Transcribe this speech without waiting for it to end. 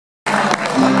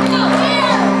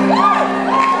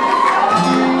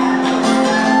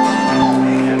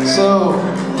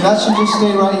That should just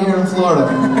stay right here in Florida.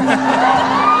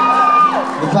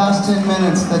 The past 10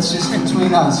 minutes, that's just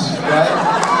between us, right?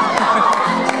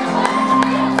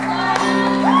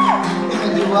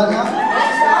 Gonna do what now?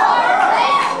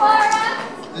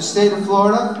 The state of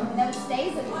Florida? No, it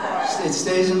stays in Florida. It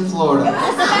stays in Florida.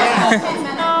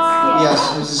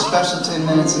 Yes, there's a special 10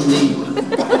 minutes indeed.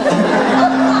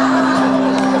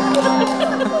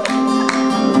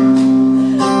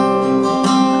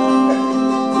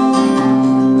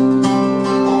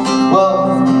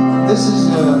 This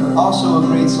is also a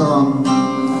great song.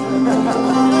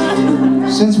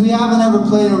 Since we haven't ever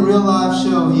played a real live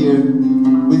show here,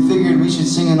 we figured we should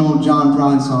sing an old John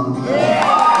Prine song. Yeah,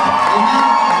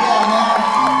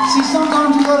 man. See,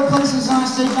 sometimes you go to places and I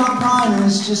say John Prine and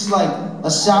it's just like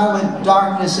a silent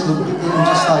darkness of a, and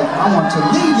just like, I want to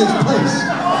leave this place.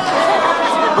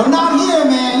 But not here,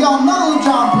 man. Y'all know who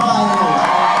John Prine is.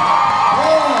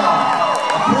 Yeah.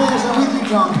 Our prayers are with you,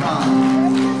 John Prine.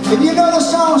 If you know the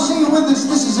song, sing it with us.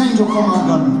 This is Angel from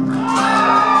Montgomery.